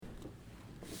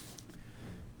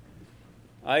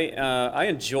I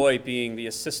enjoy being the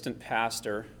assistant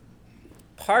pastor,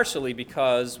 partially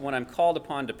because when I'm called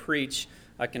upon to preach,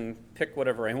 I can pick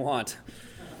whatever I want.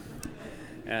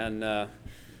 And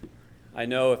I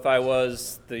know if I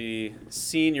was the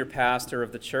senior pastor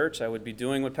of the church, I would be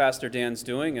doing what Pastor Dan's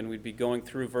doing, and we'd be going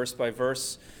through verse by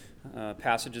verse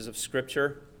passages of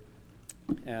Scripture.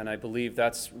 And I believe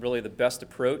that's really the best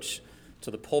approach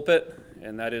to the pulpit,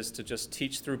 and that is to just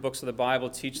teach through books of the Bible,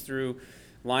 teach through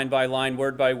line by line,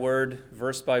 word by word,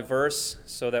 verse by verse,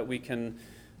 so that we can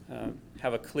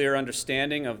have a clear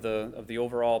understanding of the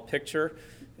overall picture,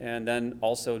 and then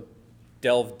also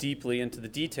delve deeply into the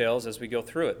details as we go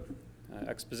through it.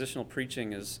 Expositional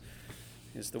preaching is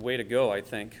the way to go, I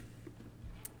think.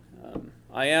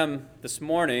 I am, this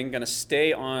morning, going to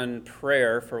stay on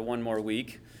prayer for one more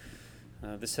week.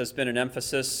 This has been an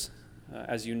emphasis,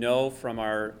 as you know, from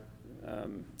our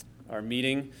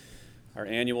meeting, our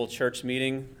annual church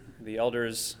meeting. The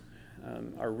elders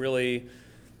are really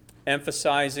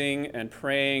emphasizing and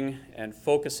praying and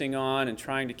focusing on and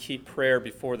trying to keep prayer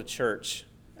before the church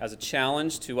as a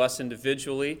challenge to us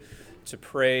individually to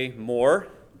pray more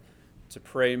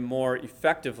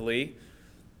effectively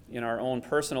in our own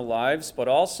personal lives, but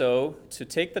also to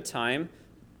take the time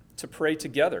to pray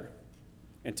together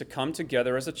and to come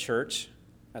together as a church,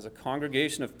 as a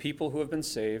congregation of people who have been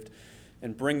saved,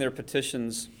 and bring their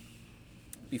petitions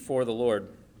before the Lord.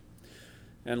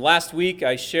 And last week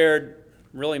I shared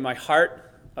really my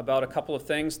heart about a couple of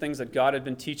things that God had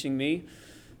been teaching me.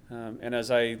 And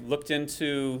as I looked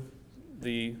into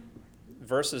the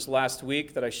verses last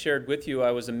week that I shared with you,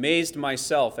 I was amazed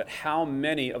myself at how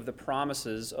many of the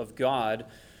promises of God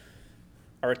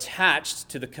are attached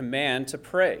to the command to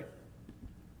pray.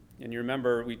 And you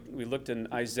remember we looked in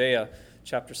Isaiah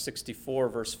chapter 64,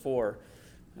 verse 4,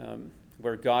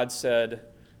 where God said,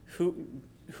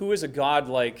 who is a God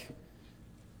like,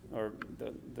 or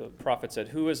the prophet said,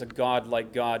 who is a God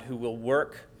like God who will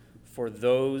work for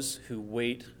those who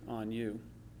wait on you?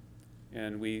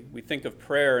 And we think of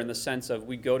prayer in the sense of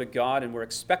we go to God and we're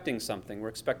expecting something. We're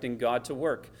expecting God to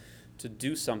work, to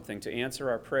do something, to answer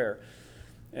our prayer.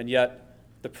 And yet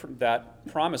that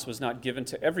promise was not given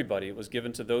to everybody. It was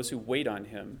given to those who wait on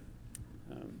him.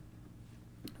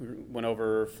 We went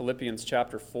over Philippians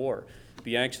chapter 4.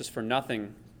 Be anxious for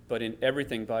nothing, but in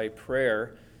everything by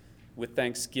prayer with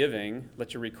thanksgiving,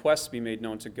 let your requests be made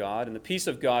known to God, and the peace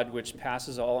of God, which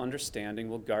passes all understanding,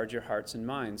 will guard your hearts and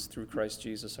minds through Christ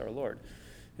Jesus our Lord.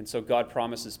 And so God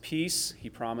promises peace. He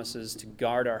promises to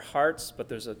guard our hearts, but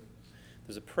there's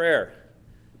a prayer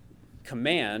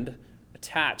command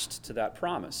attached to that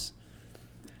promise.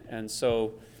 And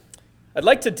so I'd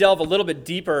like to delve a little bit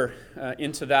deeper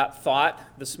into that thought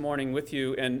this morning with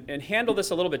you and handle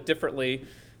this a little bit differently.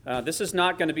 This is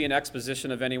not going to be an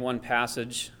exposition of any one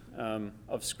passage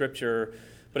of Scripture,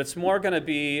 but it's more going to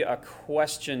be a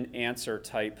question-answer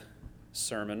type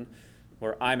sermon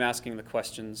where I'm asking the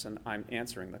questions and I'm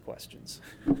answering the questions.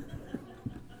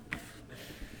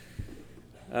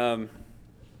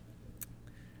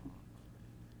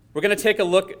 We're going to take a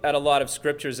look at a lot of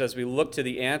Scriptures as we look to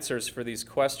the answers for these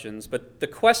questions, but the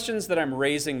questions that I'm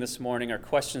raising this morning are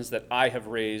questions that I have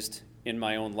raised in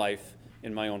my own life,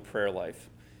 in my own prayer life.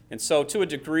 And so to a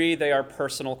degree, they are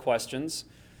personal questions.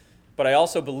 But I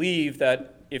also believe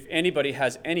that if anybody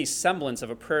has any semblance of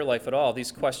a prayer life at all,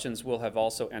 these questions will have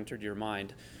also entered your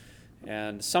mind.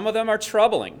 And some of them are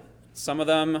troubling. Some of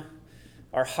them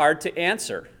are hard to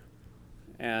answer.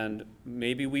 And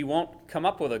maybe we won't come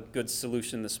up with a good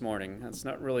solution this morning. That's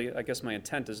not really, I guess my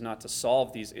intent is not to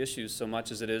solve these issues so much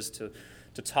as it is to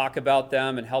talk about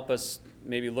them and help us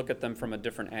maybe look at them from a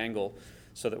different angle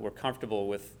so that we're comfortable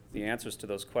with the answers to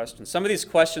those questions. Some of these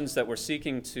questions that we're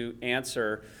seeking to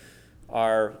answer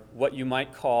are what you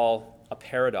might call a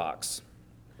paradox.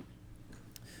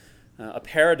 A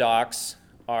paradox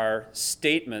are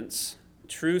statements,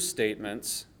 true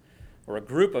statements, or a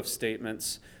group of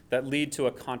statements that lead to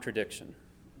a contradiction.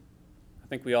 I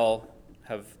think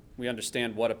we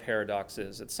understand what a paradox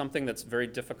is. It's something that's very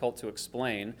difficult to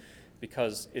explain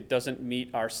because it doesn't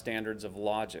meet our standards of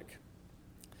logic.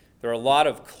 There are a lot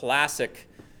of classic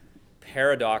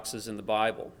paradoxes in the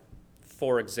Bible.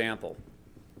 For example,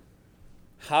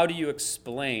 how do you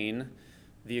explain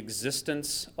the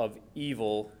existence of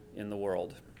evil in the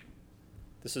world?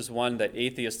 This is one that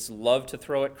atheists love to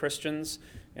throw at Christians,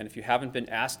 and if you haven't been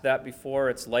asked that before,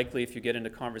 it's likely if you get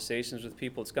into conversations with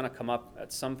people, it's going to come up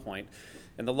at some point.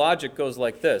 And the logic goes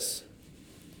like this.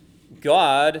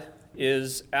 God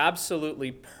is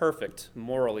absolutely perfect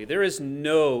morally. There is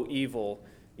no evil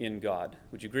in God.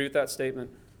 Would you agree with that statement?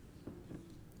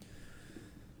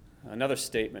 Another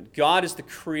statement. God is the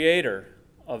creator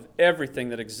of everything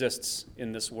that exists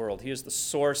in this world. He is the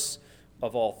source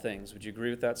of all things. Would you agree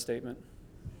with that statement?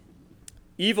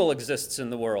 Evil exists in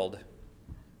the world.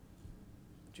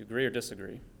 Would you agree or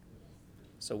disagree?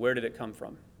 So where did it come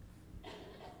from?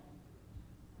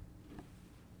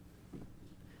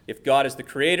 If God is the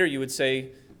creator, you would say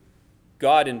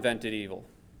God invented evil.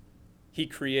 He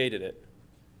created it.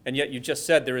 And yet you just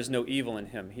said there is no evil in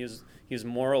him. He is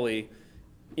morally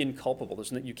inculpable.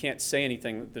 You can't say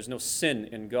anything. There's no sin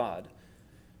in God.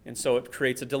 And so it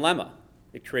creates a dilemma.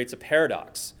 It creates a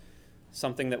paradox,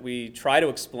 something that we try to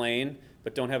explain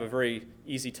but don't have a very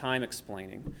easy time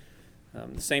explaining.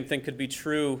 The same thing could be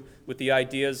true with the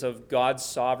ideas of God's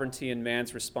sovereignty and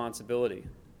man's responsibility.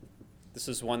 This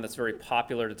is one that's very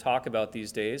popular to talk about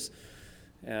these days.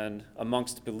 And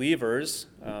amongst believers,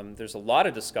 there's a lot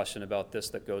of discussion about this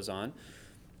that goes on,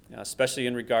 especially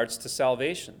in regards to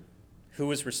salvation. Who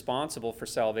is responsible for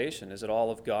salvation? Is it all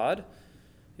of God?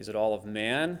 Is it all of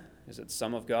man? Is it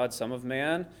some of God, some of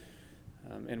man?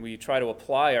 And we try to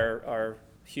apply our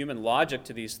human logic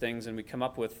to these things, and we come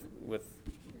up with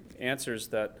answers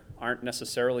that aren't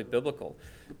necessarily biblical.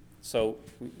 So,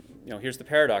 here's the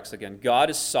paradox again. God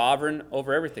is sovereign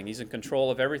over everything. He's in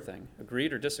control of everything.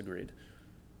 Agreed or disagreed?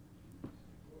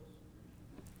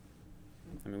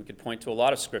 We could point to a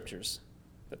lot of scriptures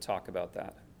that talk about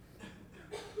that.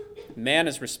 Man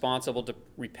is responsible to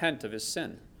repent of his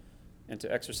sin and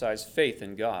to exercise faith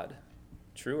in God.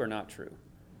 True or not true?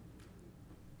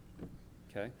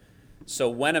 Okay. So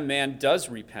when a man does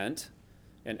repent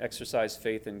and exercise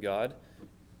faith in God,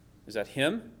 is that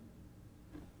him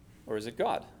or is it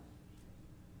God?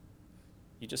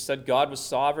 You just said God was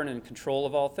sovereign and in control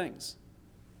of all things.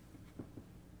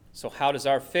 So how does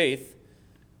our faith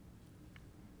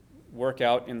work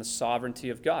out in the sovereignty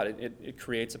of God? It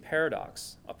creates a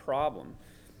paradox, a problem.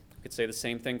 You could say the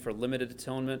same thing for limited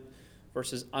atonement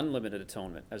versus unlimited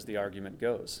atonement, as the argument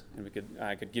goes. And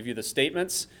I could give you the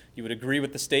statements, you would agree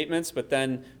with the statements, but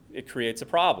then it creates a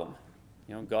problem.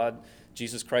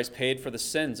 Jesus Christ paid for the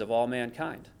sins of all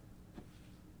mankind.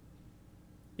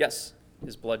 Yes,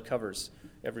 his blood covers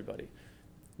everybody.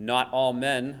 Not all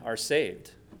men are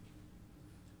saved.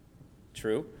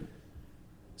 True?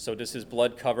 So does his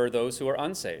blood cover those who are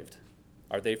unsaved?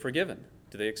 Are they forgiven?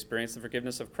 Do they experience the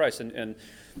forgiveness of Christ? And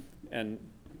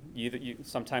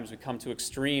sometimes we come to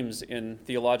extremes in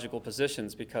theological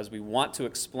positions because we want to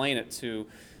explain it to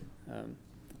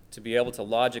be able to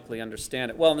logically understand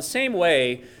it. Well, in the same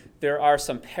way, there are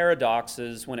some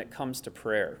paradoxes when it comes to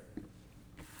prayer.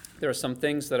 There are some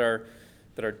things that are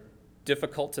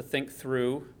difficult to think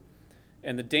through,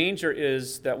 and the danger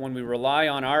is that when we rely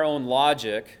on our own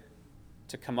logic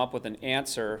to come up with an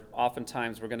answer,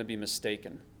 oftentimes we're going to be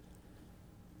mistaken.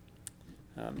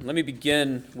 Let me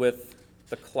begin with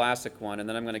the classic one, and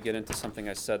then I'm going to get into something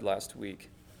I said last week.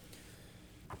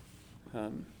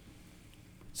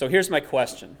 So here's my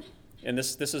question, and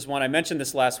this is one, I mentioned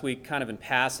this last week kind of in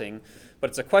passing, but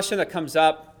it's a question that comes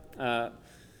up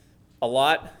a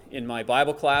lot in my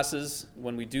Bible classes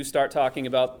when we do start talking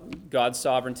about God's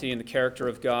sovereignty and the character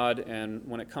of God, and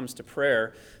when it comes to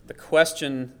prayer, the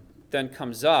question then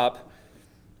comes up,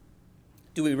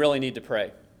 do we really need to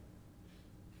pray?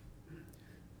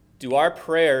 Do our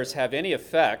prayers have any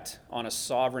effect on a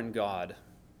sovereign God?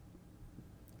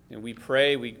 And we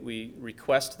pray, we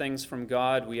request things from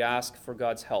God, we ask for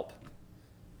God's help.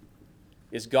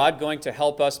 Is God going to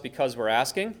help us because we're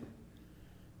asking?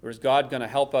 Or is God going to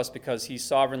help us because he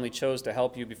sovereignly chose to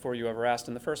help you before you ever asked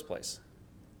in the first place?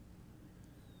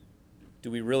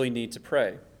 Do we really need to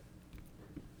pray?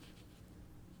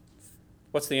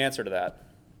 What's the answer to that?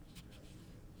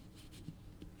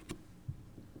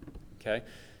 Okay.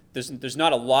 There's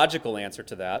not a logical answer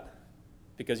to that,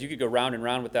 because you could go round and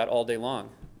round with that all day long.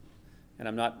 And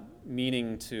I'm not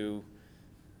meaning to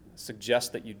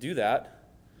suggest that you do that,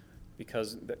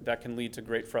 because that can lead to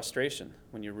great frustration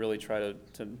when you really try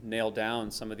to nail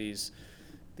down some of these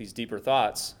deeper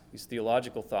thoughts, these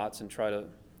theological thoughts, and try to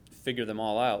figure them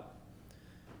all out.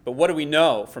 But what do we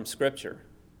know from Scripture?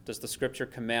 Does the Scripture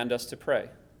command us to pray?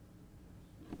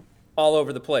 All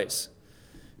over the place.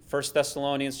 1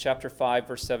 Thessalonians chapter 5,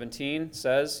 verse 17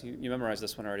 says, you memorized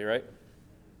this one already, right?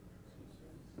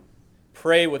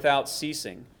 Pray without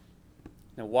ceasing.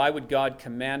 Now, why would God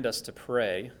command us to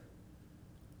pray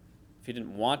if he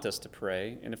didn't want us to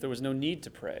pray, and if there was no need to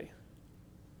pray?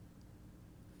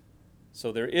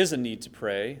 So there is a need to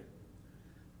pray.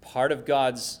 Part of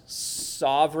God's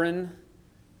sovereign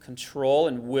control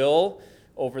and will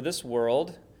over this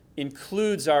world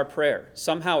includes our prayer.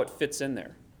 Somehow it fits in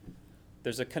there.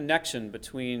 There's a connection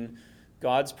between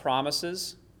God's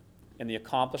promises in the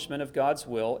accomplishment of God's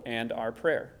will and our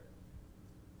prayer.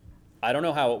 I don't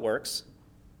know how it works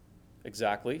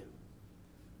exactly.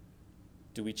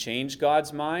 Do we change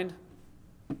God's mind?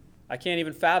 I can't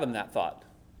even fathom that thought.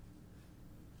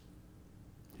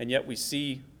 And yet we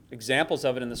see examples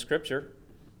of it in the Scripture.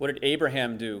 What did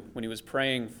Abraham do when he was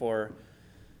praying for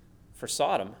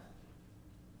Sodom? Do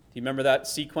you remember that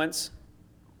sequence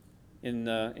in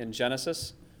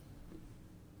Genesis?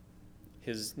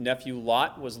 His nephew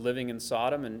Lot was living in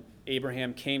Sodom, and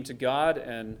Abraham came to God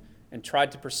and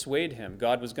tried to persuade him.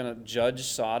 God was going to judge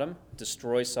Sodom,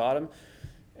 destroy Sodom.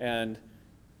 And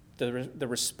the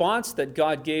response that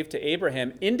God gave to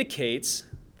Abraham indicates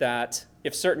that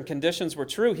if certain conditions were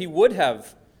true, he would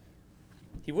have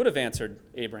answered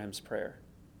Abraham's prayer.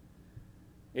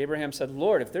 Abraham said,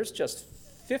 Lord, if there's just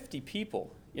 50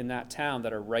 people in that town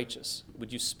that are righteous,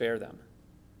 would you spare them?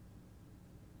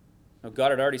 Now,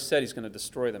 God had already said he's going to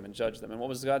destroy them and judge them. And what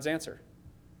was God's answer?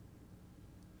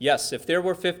 Yes, if there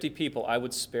were 50 people, I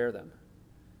would spare them.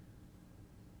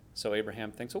 So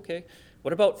Abraham thinks, okay,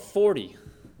 what about 40?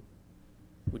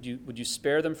 Would you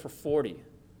spare them for 40?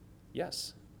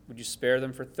 Yes. Would you spare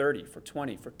them for 30, for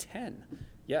 20, for 10?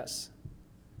 Yes.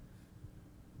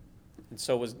 And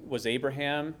so was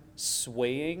Abraham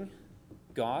swaying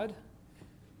God?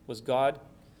 Was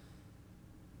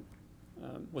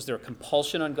there a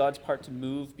compulsion on God's part to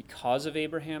move because of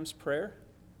Abraham's prayer?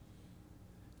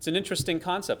 It's an interesting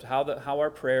concept, how our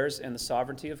prayers and the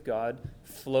sovereignty of God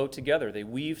flow together. They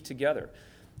weave together.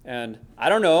 And I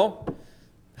don't know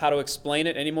how to explain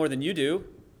it any more than you do.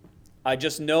 I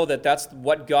just know that that's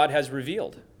what God has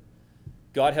revealed.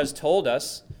 God has told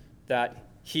us that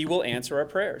he will answer our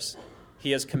prayers.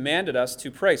 He has commanded us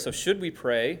to pray. So should we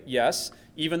pray? Yes.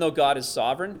 Even though God is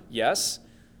sovereign? Yes.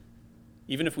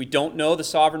 Even if we don't know the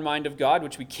sovereign mind of God,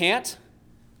 which we can't?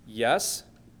 Yes.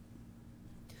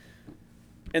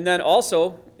 And then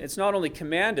also, it's not only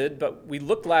commanded, but we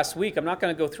looked last week. I'm not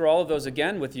going to go through all of those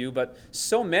again with you, but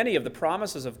so many of the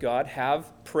promises of God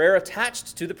have prayer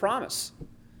attached to the promise.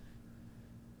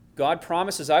 God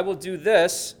promises, I will do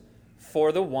this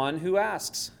for the one who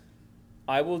asks.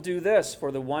 I will do this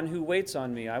for the one who waits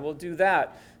on me. I will do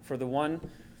that for the one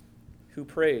who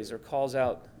prays or calls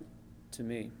out to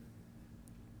me.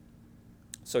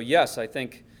 So yes, I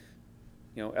think,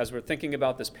 as we're thinking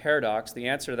about this paradox, the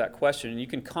answer to that question, and you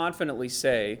can confidently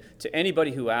say to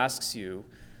anybody who asks you,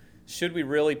 should we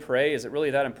really pray? Is it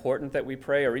really that important that we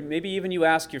pray? Or maybe even you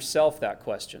ask yourself that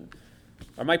question.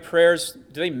 Are my prayers,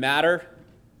 do they matter?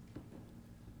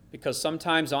 Because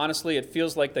sometimes, honestly, it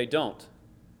feels like they don't.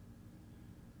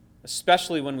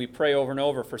 Especially when we pray over and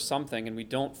over for something and we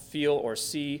don't feel or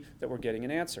see that we're getting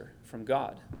an answer from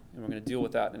God. And we're going to deal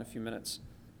with that in a few minutes.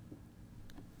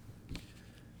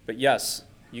 But yes,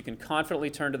 you can confidently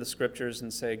turn to the Scriptures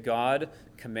and say, God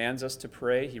commands us to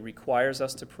pray, he requires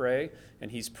us to pray,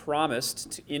 and he's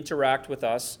promised to interact with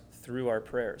us through our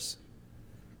prayers.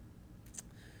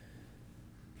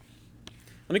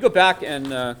 Let me go back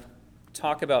and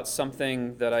talk about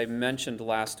something that I mentioned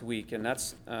last week, and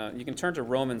that's, you can turn to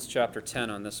Romans chapter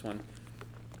 10 on this one.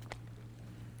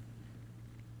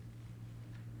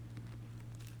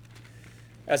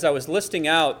 As I was listing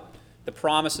out the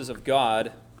promises of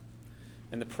God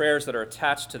and the prayers that are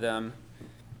attached to them,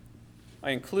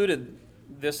 I included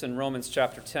this in Romans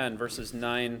chapter 10, verses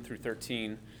 9 through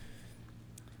 13,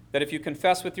 that if you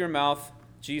confess with your mouth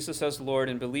Jesus as Lord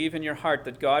and believe in your heart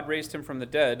that God raised him from the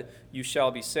dead, you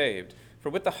shall be saved. For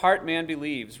with the heart man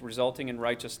believes, resulting in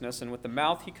righteousness, and with the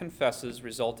mouth he confesses,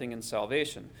 resulting in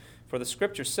salvation. For the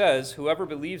Scripture says, whoever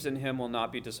believes in him will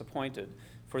not be disappointed.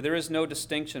 For there is no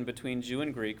distinction between Jew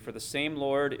and Greek, for the same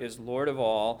Lord is Lord of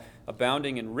all,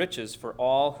 abounding in riches for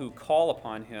all who call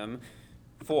upon him.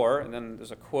 For, and then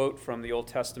there's a quote from the Old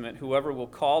Testament, whoever will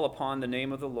call upon the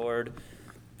name of the Lord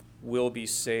will be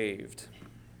saved.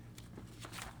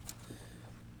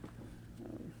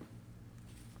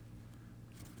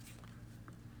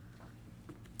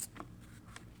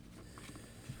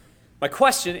 My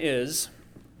question is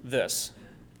this,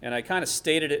 and I kind of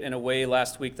stated it in a way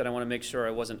last week that I want to make sure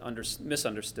I wasn't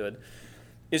misunderstood.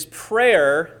 Is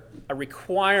prayer a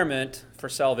requirement for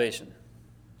salvation?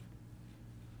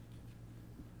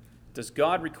 Does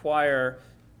God require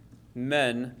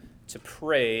men to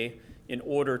pray in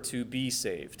order to be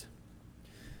saved?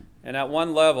 And at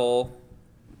one level,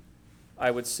 I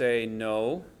would say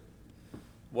no.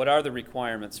 What are the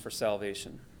requirements for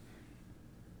salvation?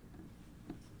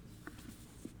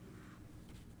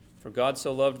 For God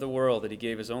so loved the world that he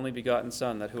gave his only begotten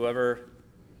Son, that whoever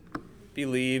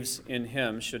believes in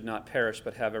him should not perish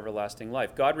but have everlasting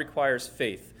life. God requires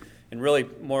faith. And really,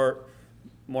 more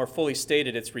more fully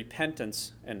stated, it's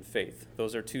repentance and faith.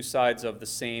 Those are two sides of the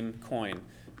same coin.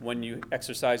 When you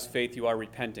exercise faith, you are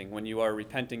repenting. When you are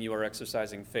repenting, you are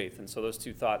exercising faith. And so those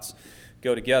two thoughts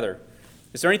go together.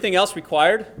 Is there anything else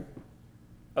required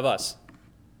of us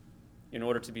in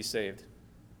order to be saved?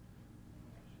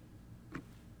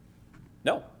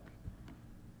 No.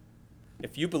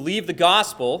 If you believe the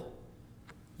gospel,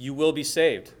 you will be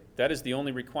saved. That is the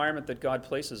only requirement that God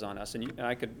places on us. And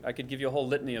I could give you a whole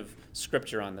litany of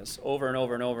scripture on this over and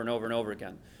over and over and over and over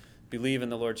again. Believe in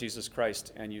the Lord Jesus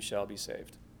Christ, and you shall be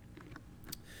saved.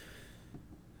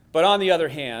 But on the other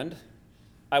hand,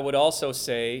 I would also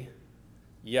say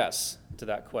yes to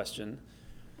that question.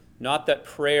 Not that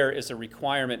prayer is a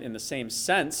requirement in the same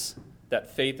sense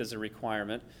that faith is a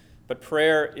requirement, but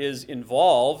prayer is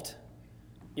involved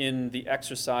in the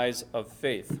exercise of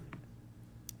faith.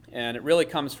 And it really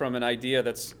comes from an idea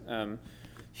that's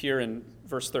here in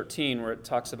verse 13, where it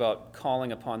talks about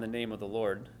calling upon the name of the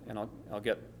Lord. And I'll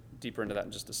get deeper into that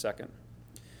in just a second.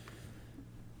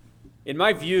 In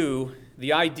my view,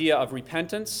 the idea of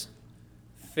repentance,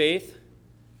 faith,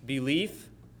 belief,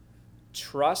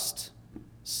 trust,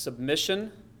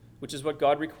 submission, which is what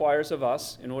God requires of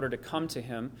us in order to come to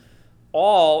Him,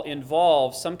 all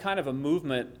involve some kind of a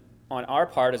movement on our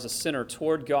part as a sinner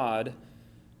toward God.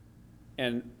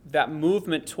 And that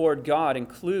movement toward God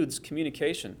includes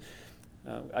communication.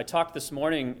 I talked this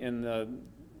morning in the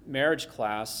marriage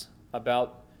class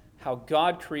about how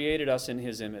God created us in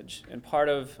His image. And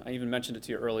I even mentioned it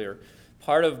to you earlier,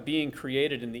 part of being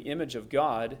created in the image of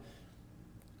God,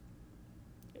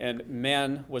 and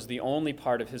man was the only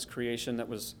part of His creation that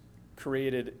was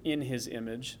created in His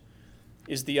image,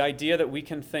 is the idea that we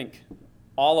can think.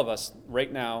 All of us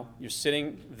right now, you're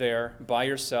sitting there by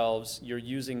yourselves, you're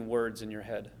using words in your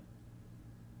head,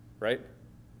 right?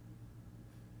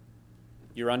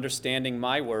 You're understanding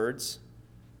my words,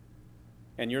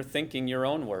 and you're thinking your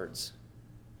own words.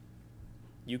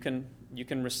 You can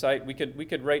recite, we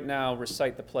could right now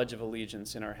recite the Pledge of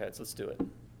Allegiance in our heads. Let's do it.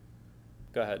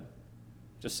 Go ahead.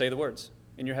 Just say the words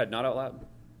in your head, not out loud.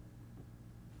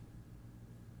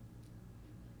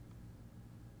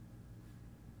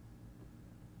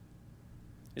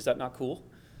 Is that not cool?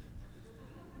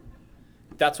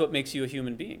 That's what makes you a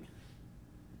human being.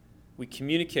 We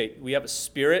communicate. We have a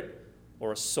spirit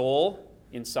or a soul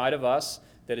inside of us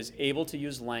that is able to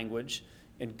use language.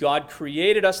 And God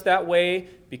created us that way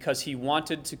because He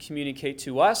wanted to communicate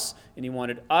to us, and He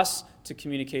wanted us to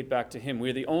communicate back to Him.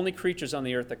 We're the only creatures on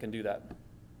the earth that can do that.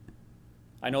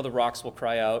 I know the rocks will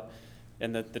cry out,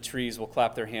 and the trees will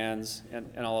clap their hands,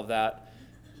 and all of that.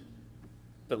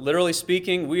 But literally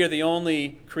speaking, we are the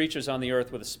only creatures on the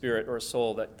earth with a spirit or a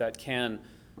soul that can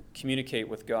communicate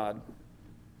with God.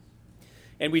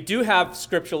 And we do have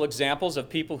scriptural examples of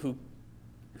people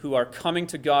who are coming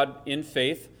to God in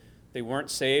faith. They weren't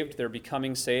saved, they're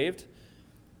becoming saved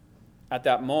at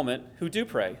that moment, who do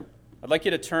pray. I'd like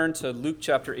you to turn to Luke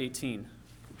chapter 18.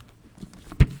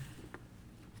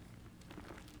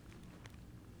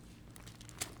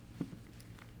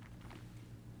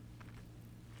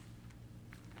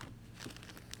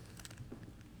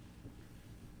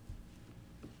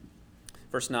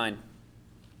 Verse 9.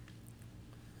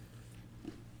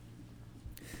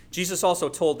 Jesus also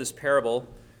told this parable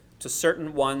to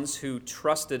certain ones who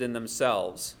trusted in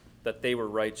themselves that they were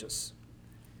righteous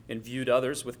and viewed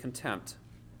others with contempt.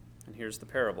 And here's the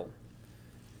parable.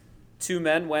 2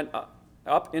 men went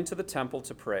up into the temple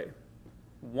to pray.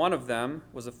 One of them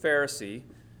was a Pharisee,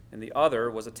 and the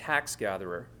other was a tax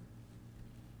gatherer.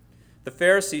 The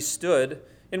Pharisee stood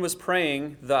and was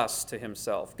praying thus to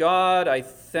himself, God, I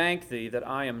thank Thee that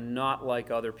I am not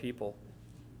like other people,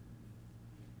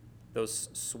 those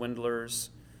swindlers,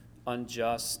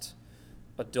 unjust,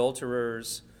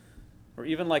 adulterers, or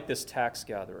even like this tax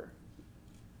gatherer.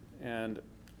 And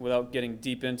without getting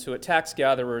deep into it, tax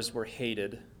gatherers were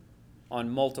hated on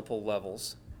multiple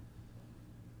levels.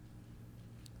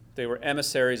 They were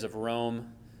emissaries of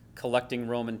Rome, collecting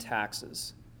Roman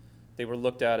taxes. They were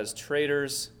looked at as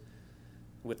traitors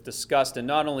with disgust. And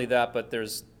not only that, but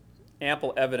there's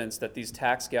ample evidence that these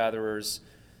tax gatherers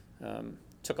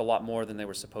took a lot more than they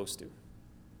were supposed to.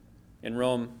 In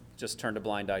Rome, just turned a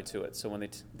blind eye to it. So when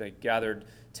they gathered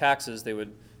taxes, they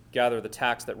would gather the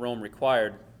tax that Rome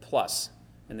required plus,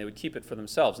 and they would keep it for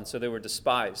themselves. And so they were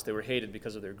despised. They were hated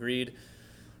because of their greed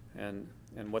and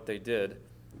what they did.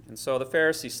 And so the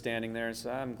Pharisee's standing there and says,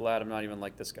 I'm glad I'm not even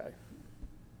like this guy.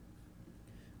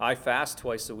 I fast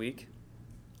twice a week.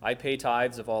 I pay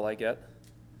tithes of all I get.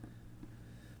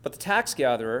 But the tax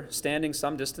gatherer, standing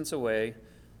some distance away,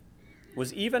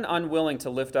 was even unwilling to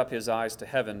lift up his eyes to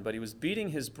heaven, but he was beating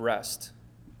his breast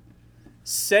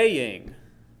saying,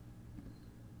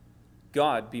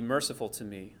 God, be merciful to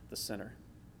me, the sinner.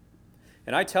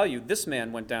 And I tell you, this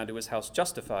man went down to his house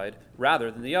justified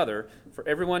rather than the other. For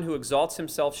everyone who exalts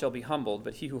himself shall be humbled,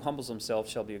 but he who humbles himself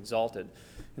shall be exalted.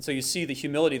 And so you see the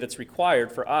humility that's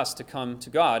required for us to come to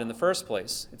God in the first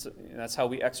place. That's how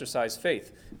we exercise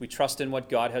faith. We trust in what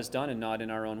God has done and not in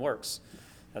our own works.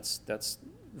 That's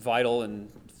vital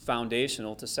and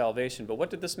foundational to salvation. But what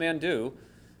did this man do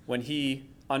when he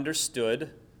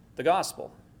understood the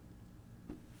gospel?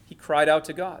 He cried out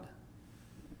to God.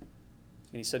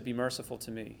 And he said, be merciful to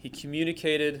me. He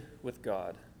communicated with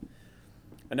God.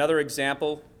 Another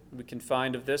example we can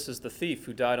find of this is the thief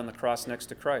who died on the cross next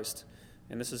to Christ.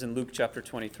 And this is in Luke chapter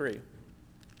 23.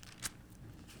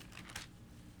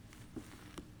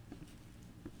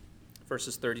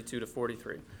 Verses 32 to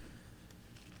 43.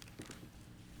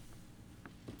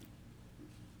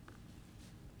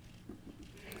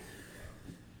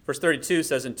 Verse 32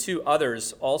 says, and two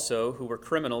others also, who were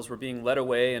criminals, were being led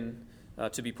away and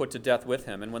to be put to death with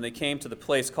him. And when they came to the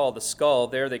place called the Skull,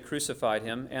 there they crucified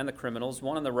him and the criminals,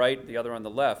 one on the right, the other on the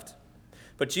left.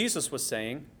 But Jesus was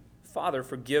saying, Father,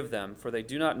 forgive them, for they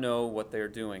do not know what they are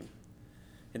doing.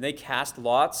 And they cast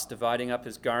lots, dividing up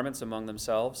his garments among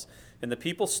themselves. And the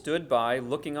people stood by,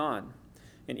 looking on.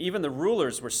 And even the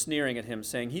rulers were sneering at him,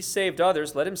 saying, he saved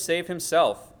others, let him save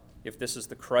himself, if this is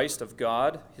the Christ of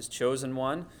God, his chosen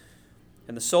one.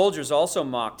 And the soldiers also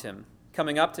mocked him,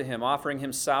 coming up to him, offering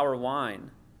him sour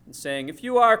wine, and saying, if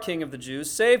you are king of the Jews,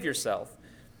 save yourself.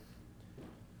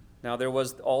 Now there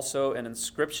was also an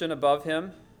inscription above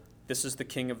him, this is the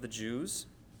King of the Jews.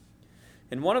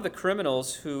 And one of the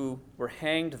criminals who were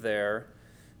hanged there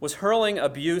was hurling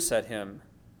abuse at him,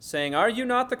 saying, are you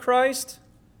not the Christ?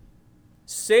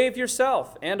 Save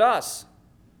yourself and us.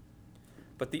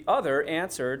 But the other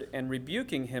answered and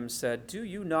rebuking him said, do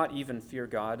you not even fear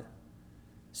God,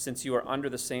 since you are under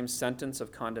the same sentence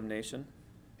of condemnation?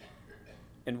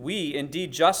 And we,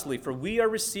 indeed justly, for we are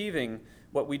receiving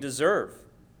what we deserve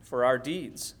for our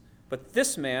deeds. But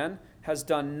this man has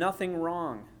done nothing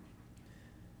wrong.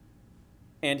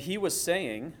 And he was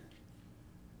saying,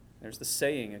 there's the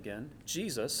saying again,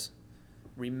 Jesus,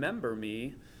 remember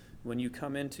me when you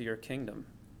come into your kingdom.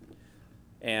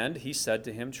 And he said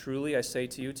to him, truly I say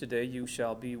to you, today you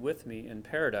shall be with me in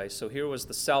paradise. So here was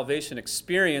the salvation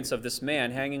experience of this man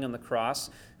hanging on the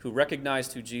cross who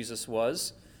recognized who Jesus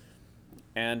was.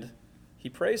 And he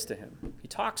prays to him. He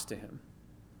talks to him.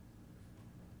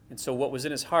 And so what was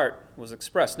in his heart was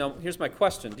expressed. Now, here's my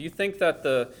question. Do you think that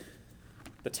the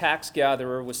tax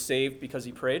gatherer was saved because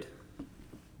he prayed?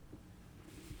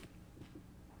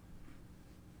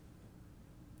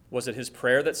 Was it his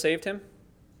prayer that saved him?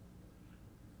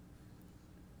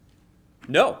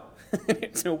 No,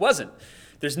 it wasn't.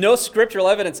 There's no scriptural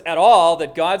evidence at all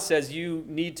that God says you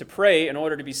need to pray in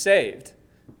order to be saved,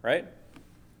 right?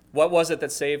 What was it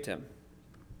that saved him?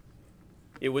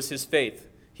 It was his faith.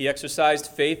 He exercised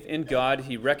faith in God.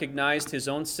 He recognized his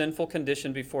own sinful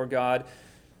condition before God.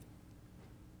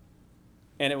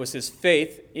 And it was his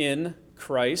faith in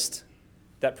Christ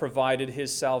that provided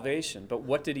his salvation. But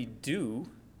what did he do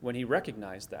when he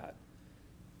recognized that?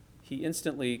 He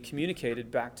instantly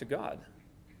communicated back to God.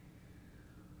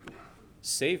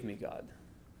 Save me, God.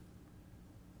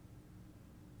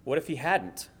 What if he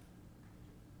hadn't?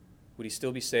 Would he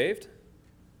still be saved?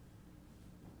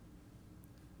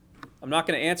 I'm not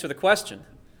going to answer the question,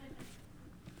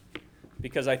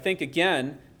 because I think,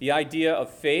 again, the idea of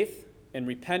faith and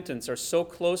repentance are so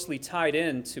closely tied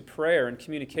in to prayer and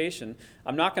communication.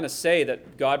 I'm not going to say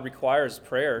that God requires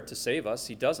prayer to save us.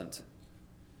 He doesn't.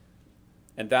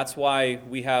 And that's why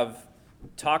we have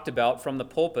talked about from the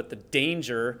pulpit the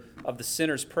danger of the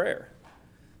sinner's prayer.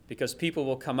 Because people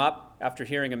will come up after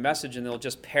hearing a message and they'll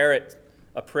just parrot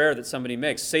a prayer that somebody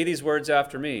makes. Say these words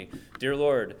after me. Dear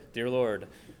Lord, dear Lord.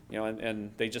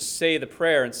 And they just say the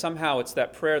prayer, and somehow it's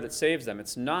that prayer that saves them.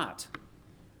 It's not.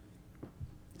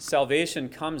 Salvation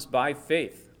comes by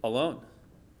faith alone,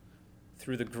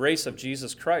 through the grace of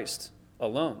Jesus Christ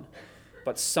alone.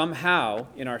 But somehow,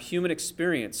 in our human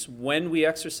experience, when we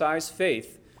exercise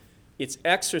faith, it's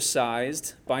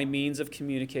exercised by means of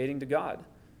communicating to God.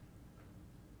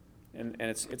 And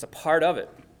it's a part of it.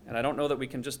 And I don't know that we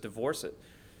can just divorce it.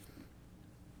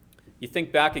 You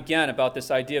think back again about this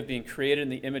idea of being created in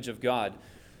the image of God.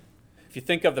 If you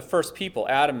think of the first people,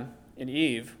 Adam and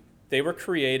Eve, they were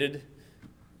created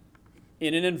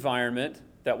in an environment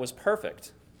that was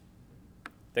perfect.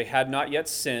 They had not yet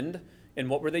sinned, and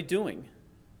what were they doing?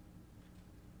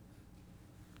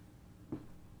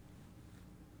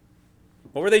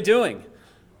 What were they doing?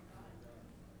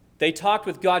 They talked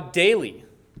with God daily.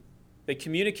 They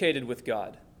communicated with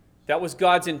God. That was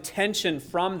God's intention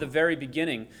from the very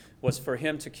beginning, was for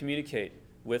him to communicate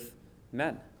with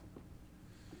men.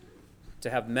 To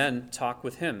have men talk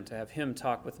with him, to have him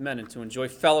talk with men, and to enjoy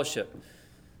fellowship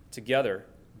together,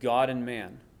 God and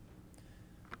man.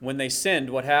 When they sinned,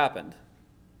 what happened?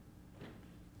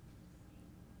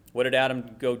 What did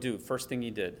Adam go do? First thing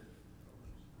he did.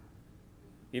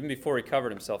 Even before he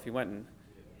covered himself, he went and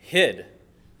hid.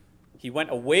 He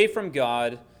went away from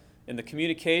God, and the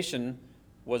communication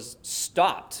was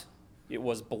stopped. It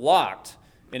was blocked.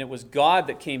 And it was God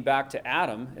that came back to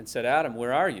Adam and said, Adam,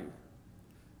 where are you?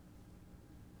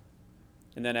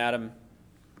 And then Adam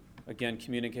again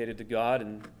communicated to God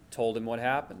and told him what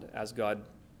happened as God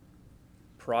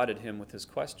prodded him with his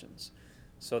questions.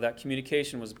 So that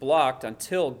communication was blocked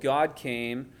until God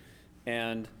came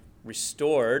and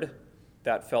restored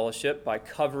that fellowship by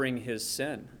covering his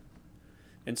sin.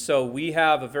 And so we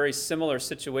have a very similar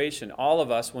situation. All of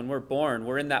us, when we're born,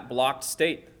 we're in that blocked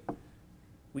state.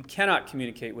 We cannot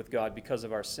communicate with God because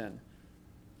of our sin,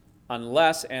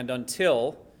 unless and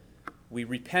until we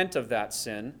repent of that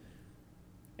sin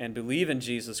and believe in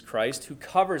Jesus Christ, who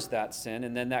covers that sin,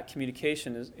 and then that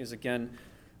communication is again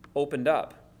opened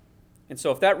up. And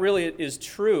so if that really is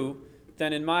true,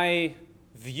 then in my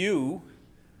view,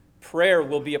 prayer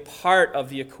will be a part of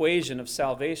the equation of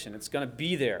salvation. It's going to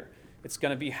be there. It's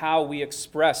going to be how we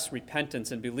express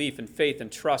repentance and belief and faith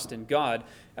and trust in God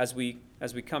as we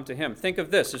come to him. Think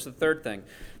of this. This is the third thing.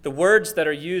 The words that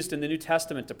are used in the New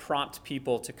Testament to prompt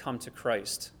people to come to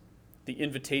Christ. The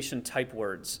invitation type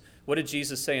words. What did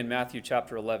Jesus say in Matthew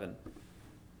chapter 11?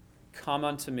 Come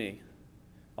unto me,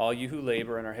 all you who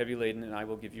labor and are heavy laden, and I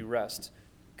will give you rest.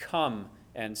 Come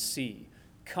and see.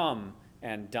 Come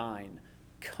and dine.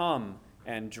 Come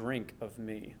and drink of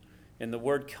me. And the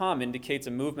word come indicates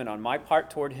a movement on my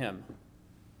part toward him.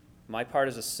 My part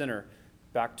as a sinner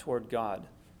back toward God,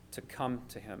 to come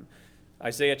to him.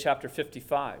 Isaiah chapter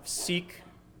 55, seek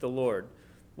the Lord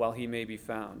while he may be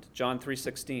found. John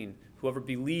 3:16, whoever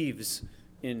believes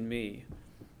in me.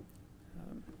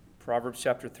 Proverbs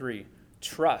chapter 3,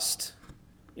 trust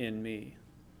in me.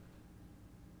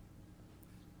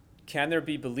 Can there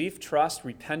be belief, trust,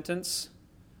 repentance,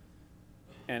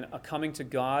 and a coming to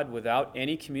God without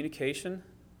any communication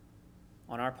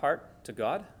on our part to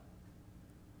God?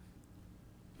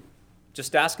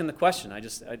 Just asking the question.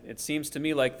 It seems to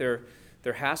me like there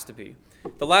has to be.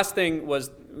 The last thing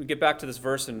was, we get back to this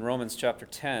verse in Romans chapter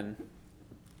 10,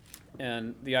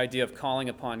 and the idea of calling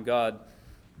upon God.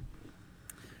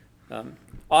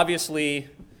 Obviously,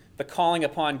 the calling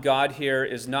upon God here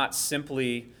is not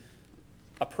simply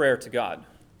a prayer to God.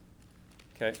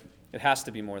 Okay? It has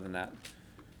to be more than that.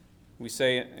 We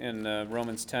say in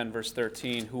Romans 10, verse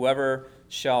 13, whoever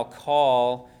shall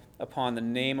call upon the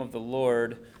name of the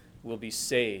Lord will be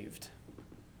saved.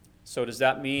 So does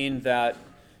that mean that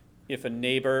if a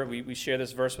neighbor, we share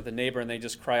this verse with a neighbor and they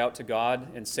just cry out to God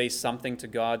and say something to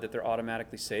God, that they're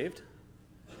automatically saved?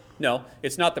 No,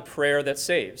 it's not the prayer that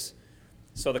saves.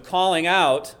 So the calling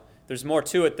out, there's more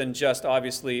to it than just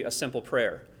obviously a simple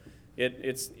prayer. It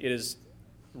is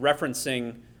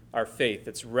referencing our faith.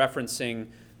 It's referencing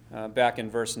back in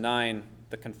verse 9,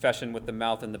 the confession with the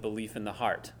mouth and the belief in the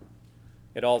heart.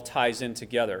 It all ties in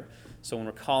together. So when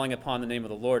we're calling upon the name of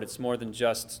the Lord, it's more than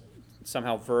just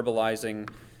somehow verbalizing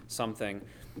something.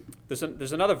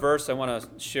 There's another verse I want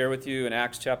to share with you in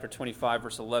Acts chapter 25,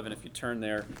 verse 11, if you turn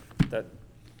there, that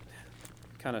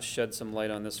kind of shed some light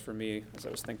on this for me as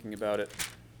I was thinking about it.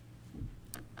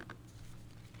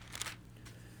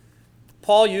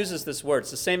 Paul uses this word.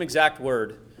 It's the same exact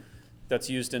word that's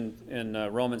used in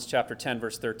Romans chapter 10,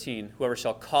 verse 13. Whoever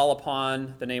shall call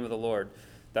upon the name of the Lord.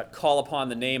 That call upon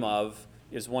the name of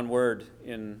is one word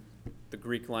in the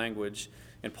Greek language.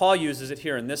 And Paul uses it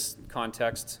here in this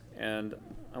context, and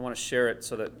I want to share it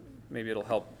so that maybe it'll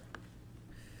help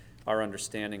our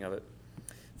understanding of it.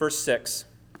 Verse 6,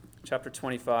 chapter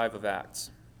 25 of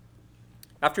Acts.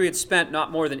 After he had spent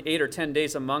not more than 8 or 10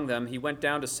 days among them, he went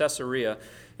down to Caesarea,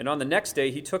 and on the next day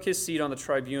he took his seat on the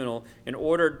tribunal and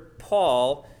ordered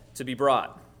Paul to be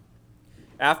brought.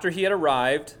 After he had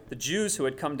arrived, the Jews who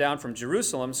had come down from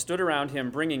Jerusalem stood around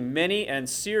him, bringing many and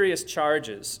serious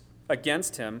charges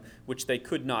against him, which they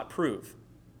could not prove.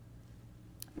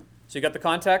 So you got the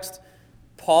context?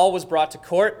 Paul was brought to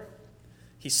court.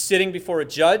 He's sitting before a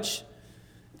judge.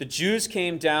 The Jews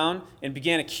came down and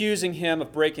began accusing him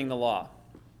of breaking the law.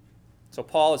 So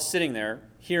Paul is sitting there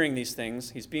hearing these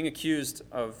things. He's being accused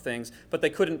of things, but they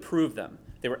couldn't prove them.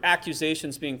 They were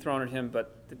accusations being thrown at him,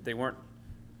 but they weren't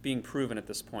being proven at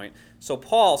this point. So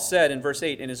Paul said in verse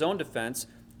 8, in his own defense,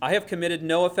 I have committed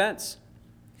no offense.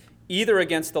 either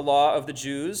against the law of the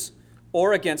Jews,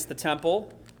 or against the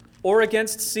temple, or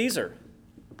against Caesar.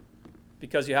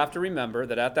 Because you have to remember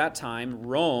that at that time,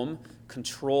 Rome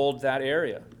controlled that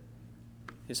area.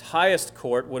 His highest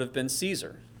court would have been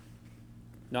Caesar,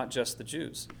 not just the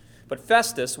Jews. But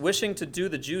Festus, wishing to do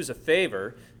the Jews a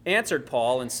favor, answered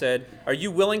Paul and said, "Are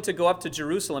you willing to go up to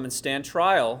Jerusalem and stand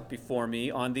trial before me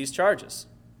on these charges?"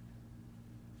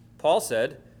 Paul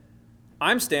said,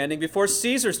 "I'm standing before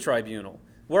Caesar's tribunal,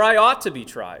 where I ought to be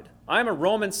tried. I'm a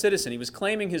Roman citizen." He was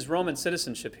claiming his Roman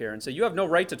citizenship here and said, "You have no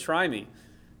right to try me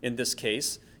in this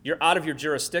case. You're out of your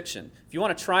jurisdiction. If you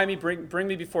want to try me, bring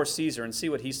me before Caesar," and see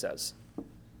what he says.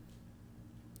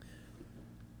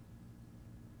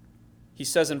 He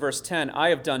says in verse 10, "I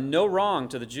have done no wrong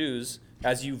to the Jews,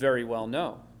 as you very well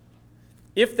know.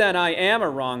 If then I am a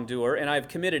wrongdoer and I have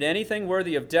committed anything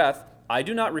worthy of death, I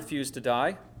do not refuse to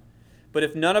die. But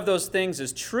if none of those things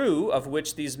is true of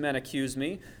which these men accuse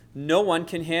me, no one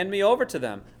can hand me over to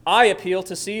them. I appeal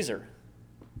to Caesar."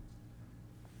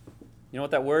 You know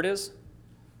what that word is?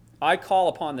 I call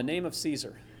upon the name of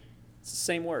Caesar. It's the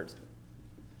same word.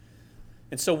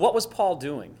 And so what was Paul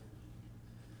doing?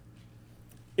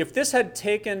 If this had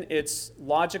taken its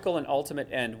logical and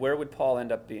ultimate end, where would Paul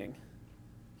end up being?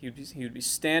 He would be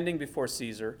standing before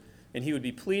Caesar, and he would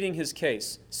be pleading his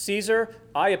case. "Caesar,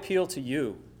 I appeal to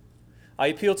you. I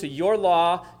appeal to your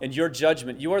law and your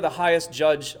judgment. You are the highest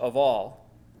judge of all.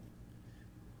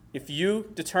 If you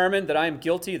determine that I am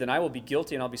guilty, then I will be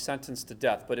guilty and I'll be sentenced to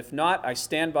death. But if not, I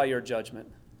stand by your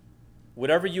judgment.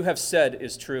 Whatever you have said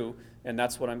is true, and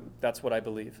that's what I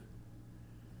believe."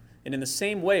 And in the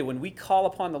same way, when we call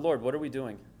upon the Lord, what are we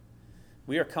doing?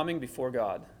 We are coming before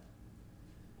God,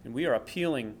 and we are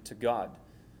appealing to God.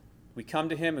 We come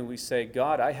to him and we say,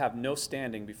 "God, I have no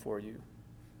standing before you.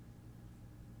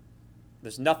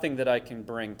 There's nothing that I can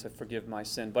bring to forgive my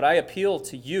sin, but I appeal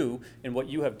to you in what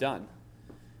you have done.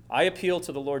 I appeal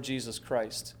to the Lord Jesus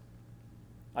Christ.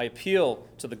 I appeal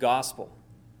to the gospel,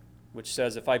 which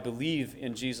says if I believe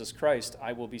in Jesus Christ,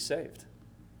 I will be saved."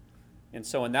 And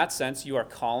so in that sense, you are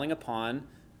calling upon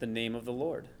the name of the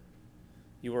Lord.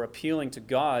 You are appealing to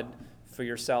God for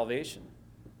your salvation.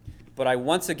 But I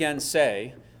once again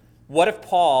say, what if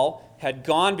Paul had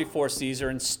gone before Caesar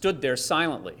and stood there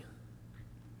silently?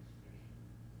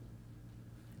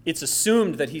 It's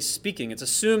assumed that he's speaking. It's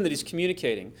assumed that he's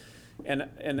communicating.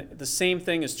 And the same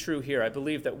thing is true here. I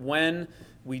believe that when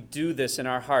we do this in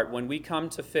our heart, when we come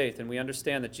to faith and we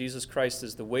understand that Jesus Christ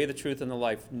is the way, the truth, and the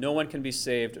life, no one can be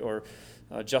saved or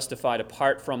justified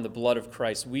apart from the blood of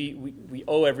Christ. We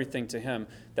owe everything to him.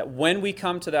 That when we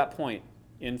come to that point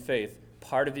in faith,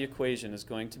 part of the equation is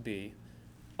going to be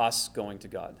us going to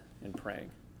God and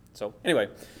praying. So anyway,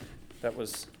 that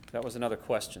was another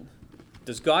question.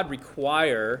 Does God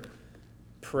require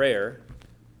prayer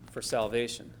for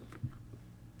salvation?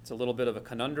 It's a little bit of a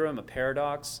conundrum, a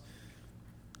paradox.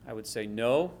 I would say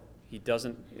no, he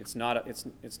doesn't. It's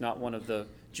not one of the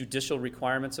judicial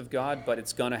requirements of God, but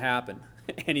it's going to happen.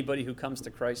 Anybody who comes to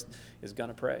Christ is going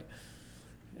to pray,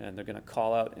 and they're going to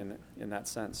call out in that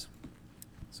sense.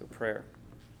 So prayer.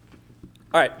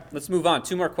 All right, let's move on.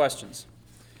 2 more questions.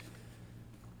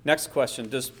 Next question: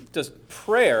 Does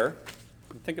prayer?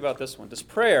 Think about this one. Does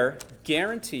prayer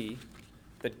guarantee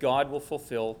that God will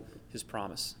fulfill his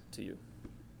promise to you?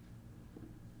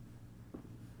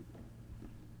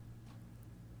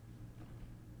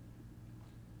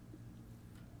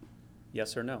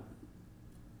 Yes or no?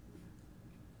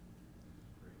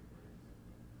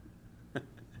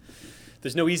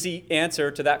 There's no easy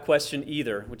answer to that question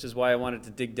either, which is why I wanted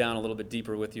to dig down a little bit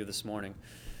deeper with you this morning.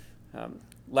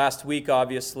 Last week,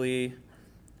 obviously,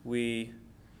 we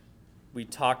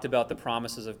talked about the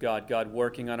promises of God, God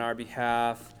working on our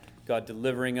behalf, God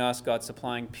delivering us, God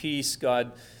supplying peace,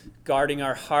 God guarding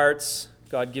our hearts,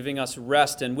 God giving us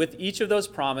rest. And with each of those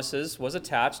promises was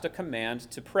attached a command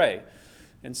to pray.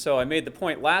 And so I made the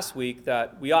point last week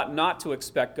that we ought not to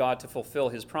expect God to fulfill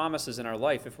his promises in our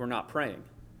life if we're not praying.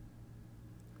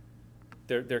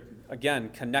 They're again,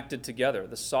 connected together.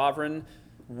 The sovereign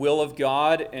will of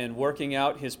God and working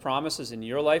out his promises in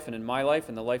your life and in my life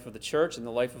and the life of the church and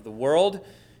the life of the world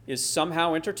is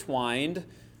somehow intertwined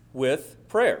with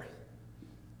prayer.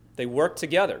 They work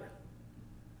together.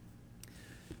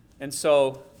 And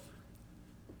so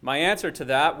my answer to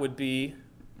that would be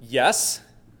yes.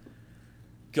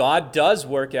 God does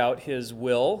work out his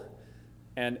will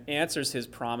and answers his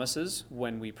promises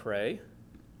when we pray.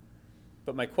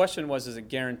 But my question was, is it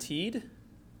guaranteed?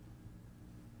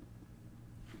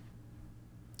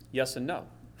 Yes and no.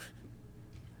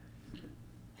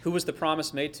 Who was the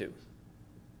promise made to?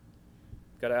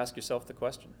 You've got to ask yourself the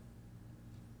question.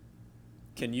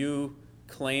 Can you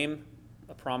claim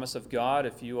a promise of God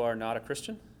if you are not a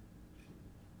Christian?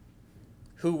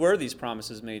 Who were these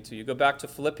promises made to? You go back to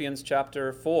Philippians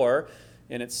chapter 4,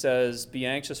 and it says, "Be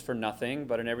anxious for nothing,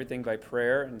 but in everything by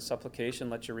prayer and supplication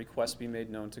let your requests be made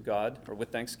known to God," or with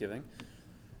thanksgiving.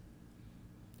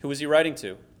 Who was he writing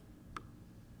to?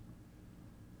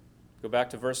 Go back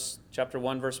to chapter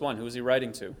 1, verse 1. Who is he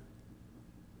writing to?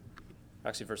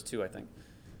 Actually, verse 2, I think.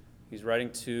 He's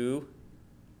writing to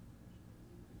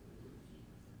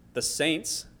the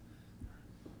saints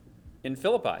in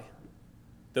Philippi,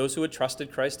 those who had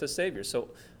trusted Christ as Savior. So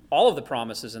all of the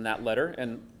promises in that letter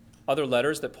and other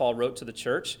letters that Paul wrote to the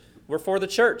church were for the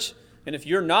church. And if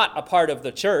you're not a part of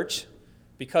the church,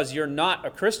 because you're not a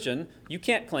Christian, you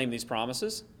can't claim these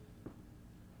promises.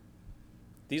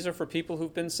 These are for people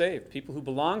who've been saved, people who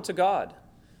belong to God,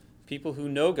 people who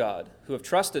know God, who have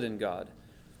trusted in God.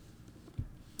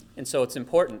 And so it's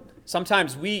important.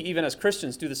 Sometimes we, even as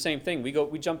Christians, do the same thing.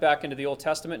 We jump back into the Old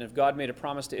Testament, and if God made a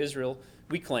promise to Israel,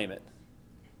 we claim it.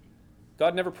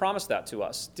 God never promised that to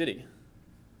us, did he?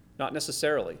 Not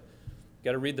necessarily. You've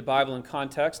got to read the Bible in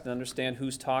context and understand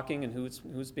who's talking and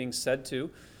who's being said to.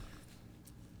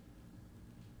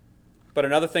 But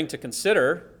another thing to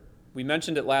consider, we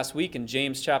mentioned it last week in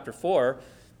James chapter 4.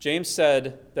 James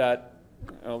said that,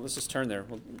 let's just turn there.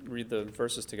 We'll read the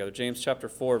verses together. James chapter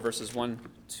 4, verses 1,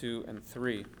 2, and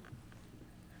 3.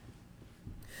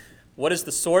 "What is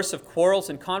the source of quarrels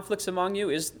and conflicts among you?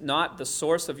 Is not the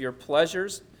source of your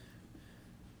pleasures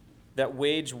that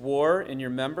wage war in your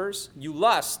members? You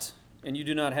lust, and you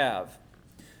do not have,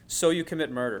 so you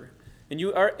commit murder. And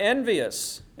you are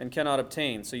envious and cannot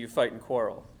obtain, so you fight and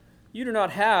quarrel. You do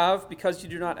not have because you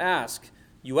do not ask.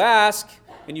 You ask,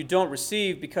 and you don't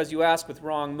receive because you ask with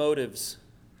wrong motives."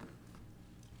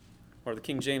 Or the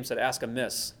King James said, "ask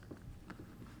amiss."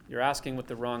 You're asking with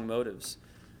the wrong motives.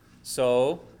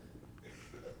 So,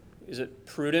 is it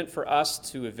prudent for us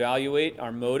to evaluate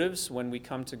our motives when we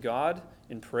come to God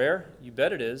in prayer? You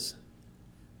bet it is.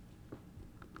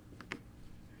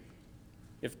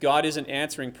 If God isn't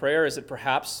answering prayer, is it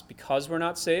perhaps because we're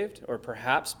not saved, or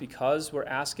perhaps because we're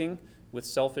asking with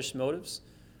selfish motives?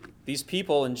 These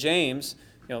people in James,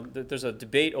 there's a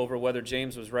debate over whether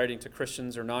James was writing to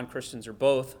Christians or non-Christians or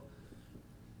both.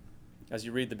 As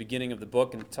you read the beginning of the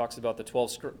book, and it talks about the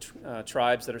 12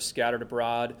 tribes that are scattered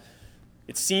abroad,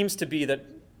 it seems to be that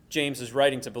James is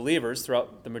writing to believers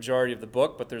throughout the majority of the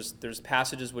book, but there's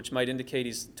passages which might indicate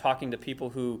he's talking to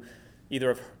people who either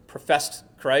have professed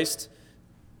Christ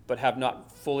but have not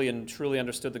fully and truly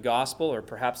understood the gospel, or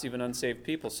perhaps even unsaved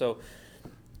people. So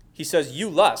he says, "You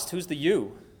lust." Who's the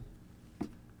you?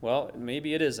 Well,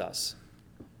 maybe it is us.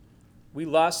 We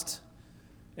lust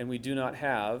and we do not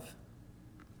have,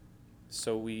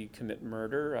 so we commit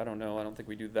murder. I don't know. I don't think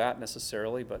we do that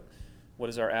necessarily, but what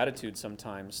is our attitude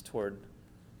sometimes toward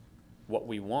what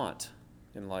we want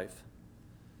in life?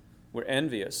 We're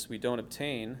envious. We don't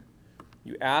obtain.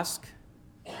 You ask,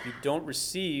 you don't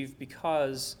receive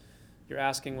because you're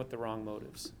asking with the wrong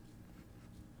motives.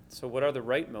 So what are the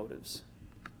right motives?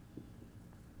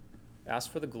 Ask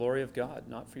for the glory of God,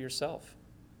 not for yourself.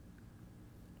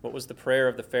 What was the prayer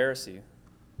of the Pharisee?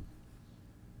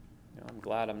 I'm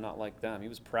glad I'm not like them. He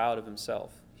was proud of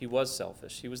himself. He was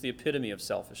selfish. He was the epitome of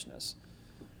selfishness.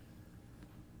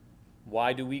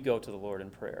 Why do we go to the Lord in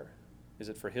prayer? Is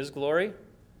it for his glory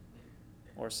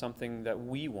or something that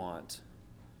we want?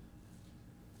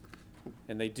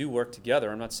 And they do work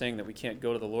together. I'm not saying that we can't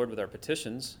go to the Lord with our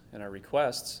petitions and our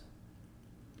requests.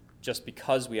 Just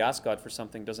because we ask God for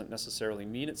something doesn't necessarily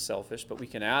mean it's selfish, but we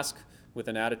can ask with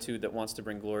an attitude that wants to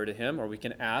bring glory to him, or we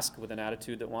can ask with an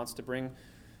attitude that wants to bring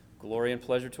glory and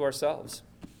pleasure to ourselves.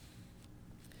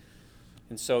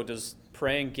 And so does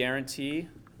praying guarantee?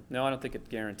 No, I don't think it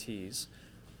guarantees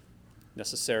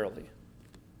necessarily.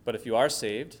 But if you are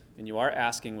saved and you are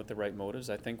asking with the right motives,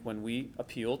 I think when we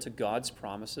appeal to God's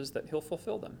promises that he'll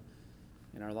fulfill them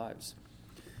in our lives.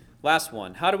 Last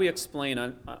one, how do we explain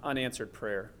unanswered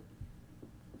prayer?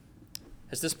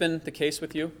 Has this been the case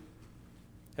with you?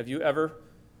 Have you ever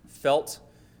felt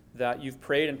that you've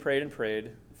prayed and prayed and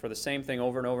prayed for the same thing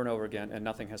over and over and over again, and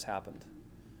nothing has happened?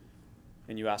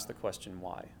 And you ask the question,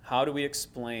 why? How do we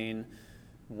explain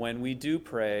when we do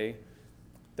pray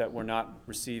that we're not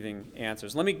receiving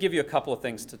answers? Let me give you a couple of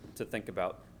things to think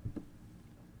about.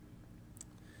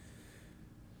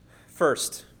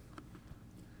 First,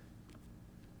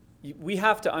 we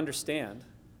have to understand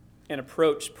and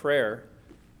approach prayer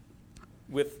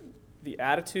with the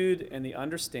attitude and the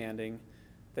understanding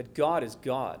that God is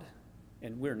God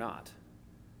and we're not.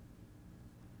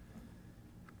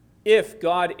 If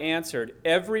God answered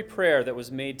every prayer that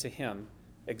was made to him,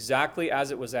 exactly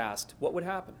as it was asked, what would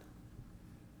happen?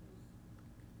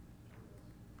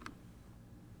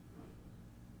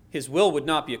 His will would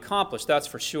not be accomplished, that's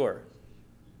for sure.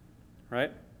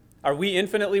 Right? Are we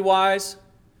infinitely wise?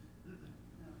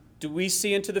 Do we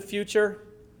see into the future?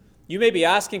 You may be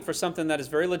asking for something that is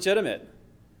very legitimate.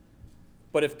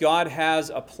 But if God has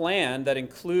a plan that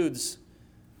includes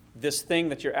this thing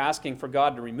that you're asking for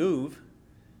God to remove,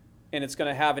 and it's going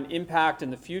to have an impact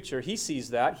in the future, He sees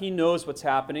that. He knows what's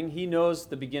happening. He knows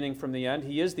the beginning from the end.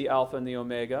 He is the Alpha and the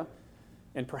Omega.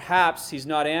 And perhaps He's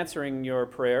not answering your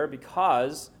prayer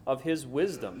because of His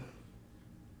wisdom.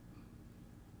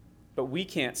 But we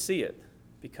can't see it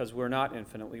because we're not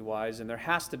infinitely wise, and there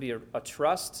has to be a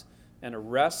trust and a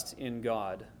rest in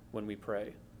God when we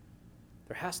pray.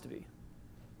 There has to be.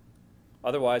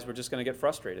 Otherwise, we're just going to get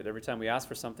frustrated every time we ask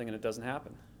for something and it doesn't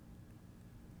happen.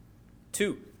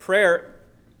 2, prayer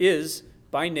is,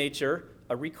 by nature,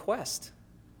 a request.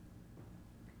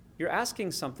 You're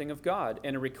asking something of God,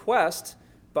 and a request,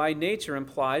 by nature,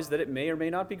 implies that it may or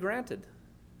may not be granted.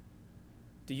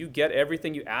 Do you get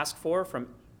everything you ask for from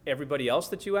everybody else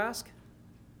that you ask?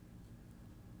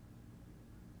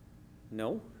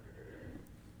 No.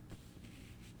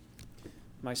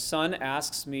 My son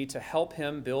asks me to help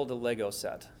him build a Lego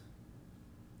set.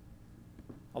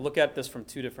 I'll look at this from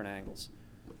 2 different angles.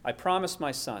 I promise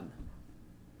my son,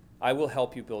 I will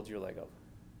help you build your Lego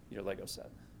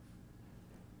set.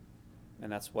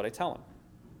 And that's what I tell him.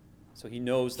 So he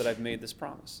knows that I've made this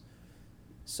promise.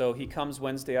 So he comes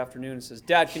Wednesday afternoon and says,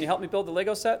 Dad, can you help me build the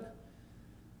Lego set?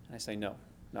 And I say, no,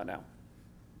 not now.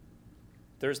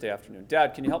 Thursday afternoon,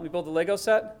 Dad, can you help me build the Lego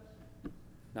set?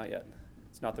 Not yet.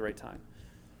 It's not the right time.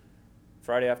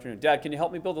 Friday afternoon, Dad, can you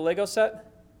help me build a Lego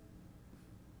set?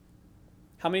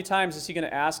 How many times is he going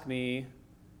to ask me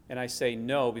and I say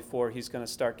no before he's going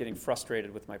to start getting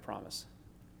frustrated with my promise?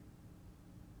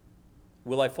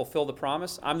 Will I fulfill the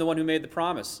promise? I'm the one who made the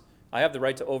promise. I have the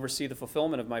right to oversee the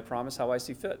fulfillment of my promise how I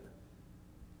see fit.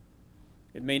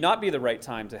 It may not be the right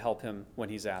time to help him when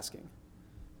he's asking.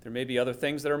 There may be other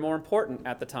things that are more important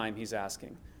at the time he's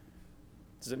asking.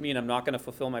 Does it mean I'm not going to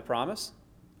fulfill my promise?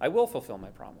 I will fulfill my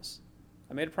promise.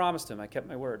 I made a promise to him. I kept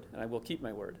my word, and I will keep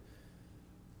my word.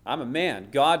 I'm a man.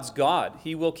 God's God.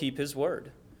 He will keep his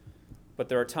word. But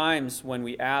there are times when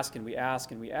we ask and we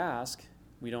ask and we ask,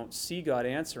 we don't see God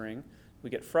answering, we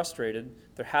get frustrated.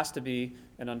 There has to be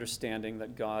an understanding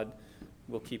that God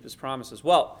will keep his promises.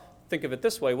 Well, think of it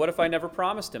this way. What if I never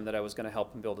promised him that I was going to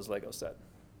help him build his Lego set?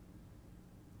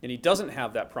 And he doesn't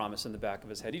have that promise in the back of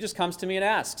his head. He just comes to me and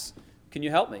asks, can you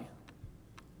help me?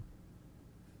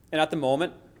 And at the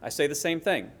moment, I say the same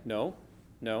thing. No,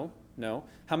 no, no.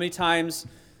 How many times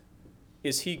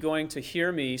is he going to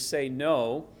hear me say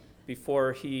no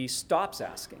before he stops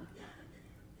asking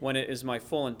when it is my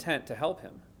full intent to help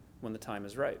him when the time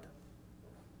is right?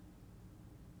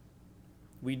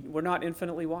 We're not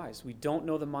infinitely wise. We don't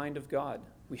know the mind of God.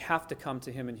 We have to come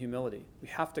to him in humility. We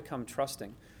have to come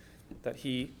trusting that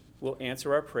he will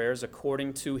answer our prayers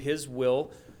according to his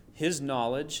will, his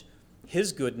knowledge,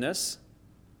 his goodness,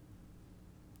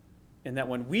 and that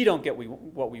when we don't get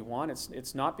what we want,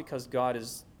 it's not because God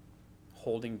is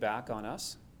holding back on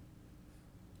us.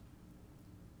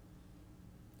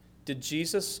 Did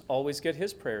Jesus always get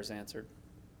his prayers answered?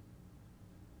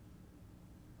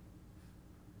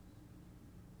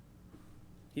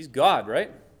 He's God,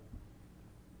 right?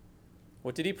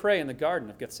 What did he pray in the Garden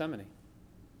of Gethsemane?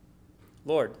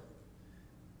 Lord,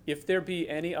 if there be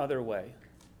any other way,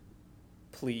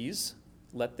 please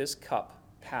let this cup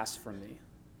pass from me.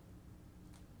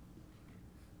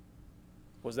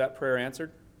 Was that prayer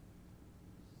answered?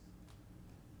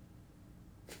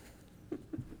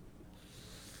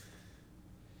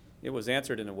 It was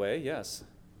answered in a way, yes.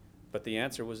 But the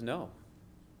answer was no.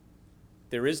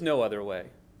 There is no other way.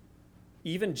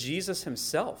 Even Jesus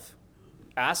himself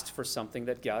asked for something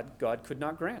that God could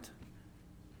not grant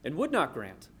and would not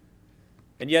grant.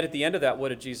 And yet at the end of that, what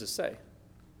did Jesus say?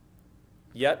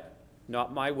 Yet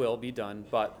not my will be done,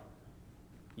 but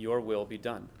your will be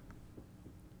done.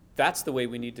 That's the way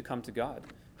we need to come to God.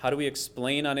 How do we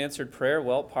explain unanswered prayer?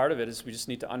 Well, part of it is we just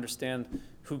need to understand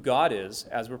who God is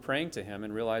as we're praying to him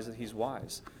and realize that he's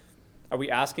wise. Are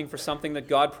we asking for something that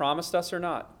God promised us or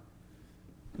not?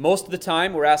 Most of the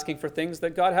time, we're asking for things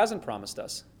that God hasn't promised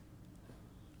us.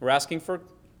 We're asking for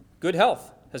good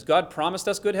health. Has God promised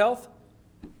us good health?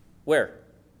 Where?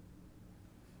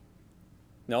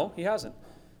 No, he hasn't.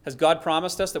 Has God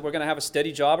promised us that we're going to have a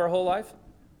steady job our whole life?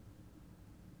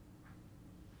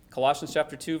 Colossians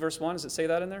chapter 2, verse 1, does it say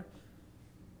that in there?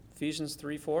 Ephesians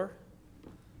 3, 4?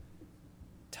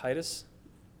 Titus?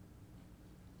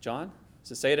 John?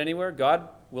 Does it say it anywhere? God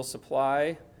will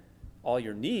supply all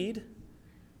your need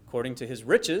according to his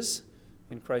riches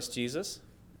in Christ Jesus.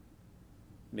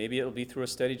 Maybe it'll be through a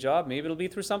steady job. Maybe it'll be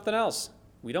through something else.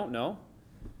 We don't know.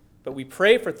 But we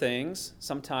pray for things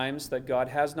sometimes that God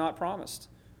has not promised.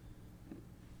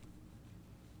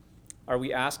 Are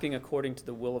we asking according to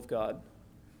the will of God?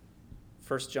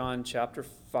 1 John chapter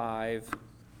 5,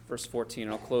 verse 14.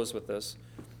 And I'll close with this.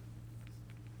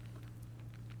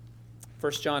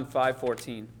 1 John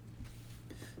 5:14.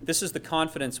 This is the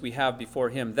confidence we have before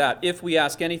him, that if we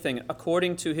ask anything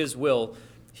according to his will,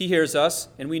 he hears us,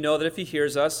 and we know that if he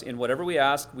hears us in whatever we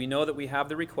ask, we know that we have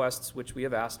the requests which we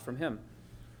have asked from him.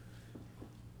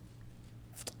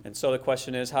 And so the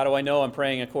question is, how do I know I'm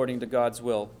praying according to God's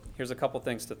will? Here's a couple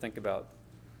things to think about.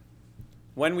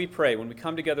 When we pray, when we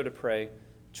come together to pray,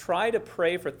 try to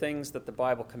pray for things that the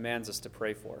Bible commands us to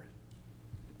pray for.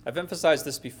 I've emphasized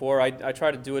this before. I try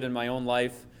to do it in my own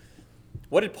life.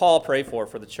 What did Paul pray for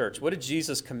the church? What did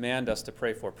Jesus command us to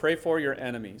pray for? Pray for your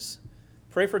enemies.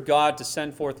 Pray for God to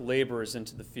send forth laborers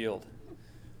into the field.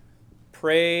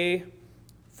 Pray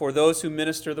for those who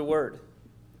minister the word.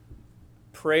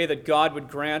 Pray that God would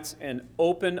grant an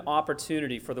open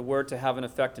opportunity for the word to have an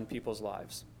effect in people's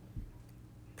lives.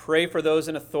 Pray for those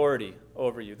in authority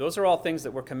over you. Those are all things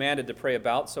that we're commanded to pray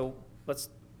about, so let's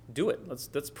do it.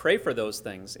 Let's pray for those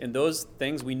things. In those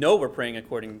things, we know we're praying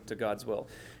according to God's will.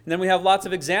 And then we have lots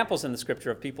of examples in the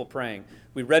Scripture of people praying.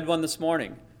 We read one this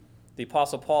morning. The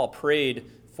Apostle Paul prayed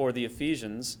for the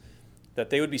Ephesians that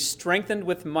they would be strengthened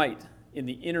with might in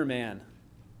the inner man.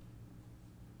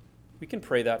 We can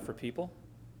pray that for people.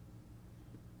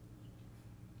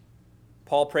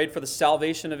 Paul prayed for the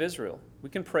salvation of Israel. We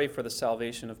can pray for the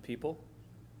salvation of people.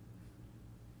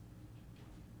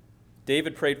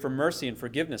 David prayed for mercy and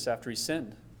forgiveness after he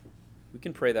sinned. We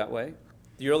can pray that way.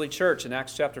 The early church in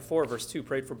Acts chapter 4, verse 2,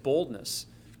 prayed for boldness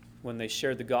when they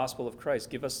shared the gospel of Christ.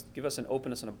 Give us an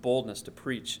openness and a boldness to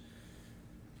preach.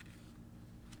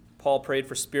 Paul prayed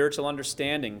for spiritual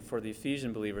understanding for the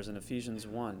Ephesian believers in Ephesians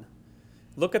 1.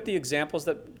 Look at the examples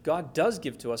that God does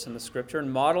give to us in the Scripture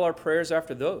and model our prayers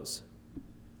after those.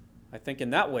 I think in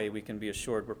that way we can be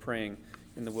assured we're praying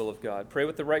in the will of God. Pray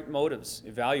with the right motives.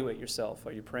 Evaluate yourself.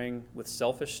 Are you praying with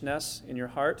selfishness in your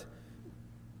heart?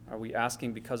 Are we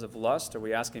asking because of lust? Are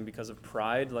we asking because of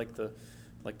pride like the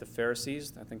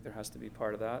Pharisees? I think there has to be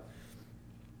part of that.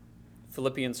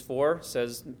 Philippians 4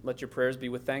 says, let your prayers be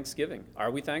with thanksgiving. Are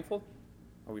we thankful?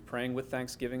 Are we praying with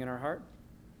thanksgiving in our heart?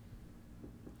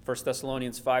 1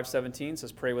 Thessalonians 5:17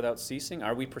 says, pray without ceasing.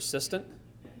 Are we persistent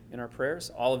in our prayers?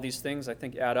 All of these things, I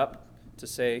think, add up to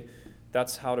say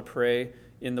that's how to pray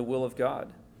in the will of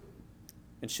God.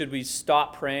 And should we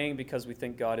stop praying because we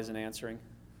think God isn't answering?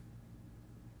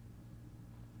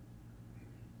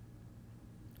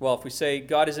 Well, if we say,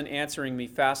 God isn't answering me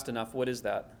fast enough, what is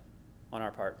that on our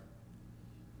part?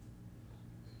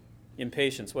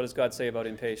 Impatience. What does God say about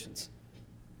impatience?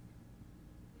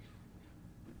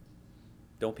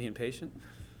 Don't be impatient.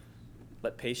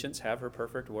 Let patience have her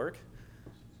perfect work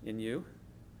in you.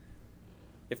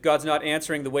 If God's not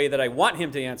answering the way that I want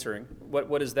him to answer,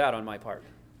 what is that on my part?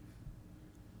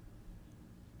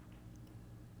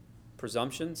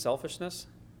 Presumption, selfishness?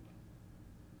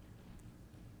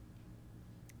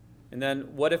 And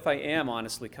then what if I am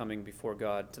honestly coming before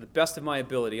God to the best of my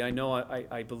ability? I know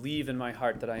I believe in my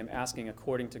heart that I am asking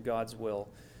according to God's will,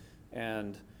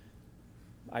 and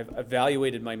I've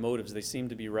evaluated my motives. They seem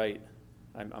to be right.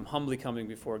 I'm humbly coming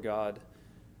before God,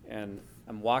 and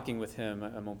I'm walking with him.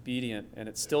 I'm obedient, and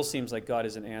it still seems like God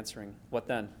isn't answering. What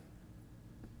then?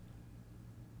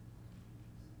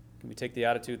 Can we take the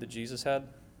attitude that Jesus had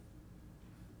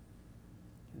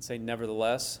and say,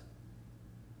 nevertheless,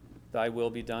 thy will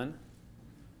be done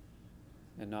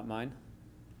and not mine?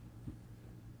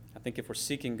 I think if we're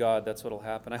seeking God, that's what will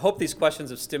happen. I hope these questions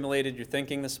have stimulated your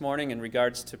thinking this morning in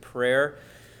regards to prayer.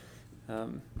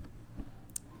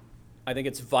 I think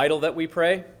it's vital that we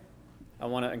pray. I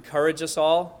want to encourage us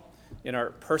all in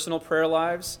our personal prayer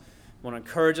lives. I want to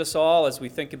encourage us all as we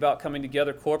think about coming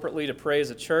together corporately to pray as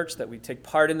a church, that we take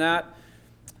part in that.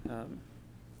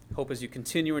 Hope as you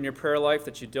continue in your prayer life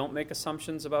that you don't make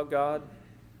assumptions about God,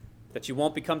 that you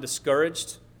won't become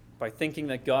discouraged by thinking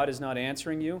that God is not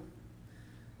answering you,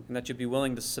 and that you'll be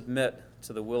willing to submit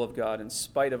to the will of God in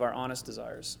spite of our honest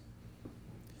desires.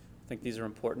 I think these are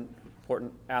important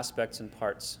aspects and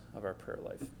parts of our prayer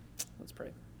life. Let's pray.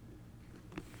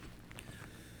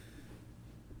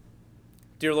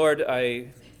 Dear Lord,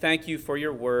 I thank you for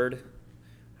your word.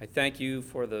 I thank you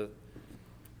for the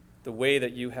way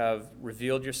that you have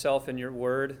revealed yourself in your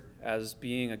word as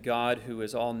being a God who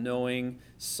is all-knowing,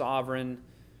 sovereign,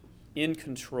 in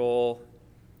control,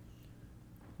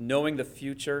 knowing the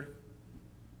future,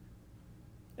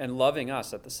 and loving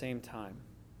us at the same time.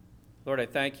 Lord, I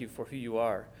thank you for who you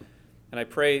are. And I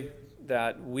pray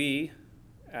that we,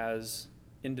 as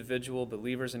individual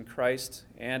believers in Christ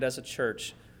and as a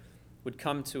church, would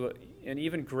come to an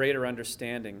even greater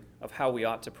understanding of how we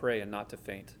ought to pray and not to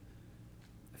faint,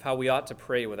 of how we ought to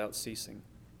pray without ceasing,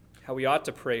 how we ought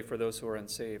to pray for those who are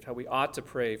unsaved, how we ought to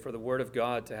pray for the Word of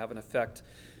God to have an effect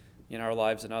in our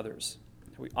lives and others.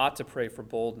 We ought to pray for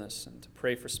boldness and to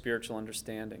pray for spiritual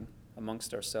understanding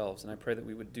amongst ourselves, and I pray that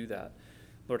we would do that.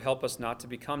 Lord, help us not to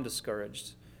become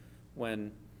discouraged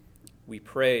when we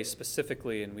pray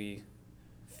specifically and we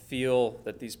feel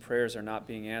that these prayers are not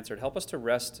being answered. Help us to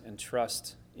rest and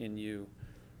trust in you,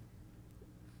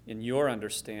 in your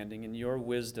understanding, in your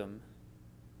wisdom,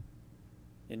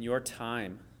 in your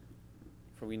time,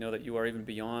 for we know that you are even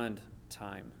beyond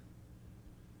time.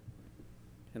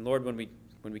 And Lord, when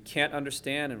we can't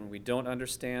understand and when we don't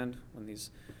understand, when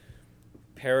these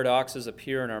paradoxes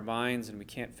appear in our minds and we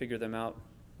can't figure them out,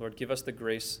 Lord, give us the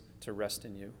grace to rest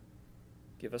in you.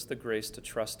 Give us the grace to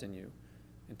trust in you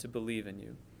and to believe in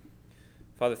you.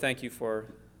 Father, thank you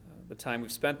for the time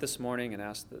we've spent this morning, and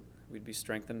ask that we'd be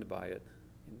strengthened by it.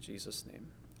 In Jesus' name,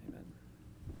 amen.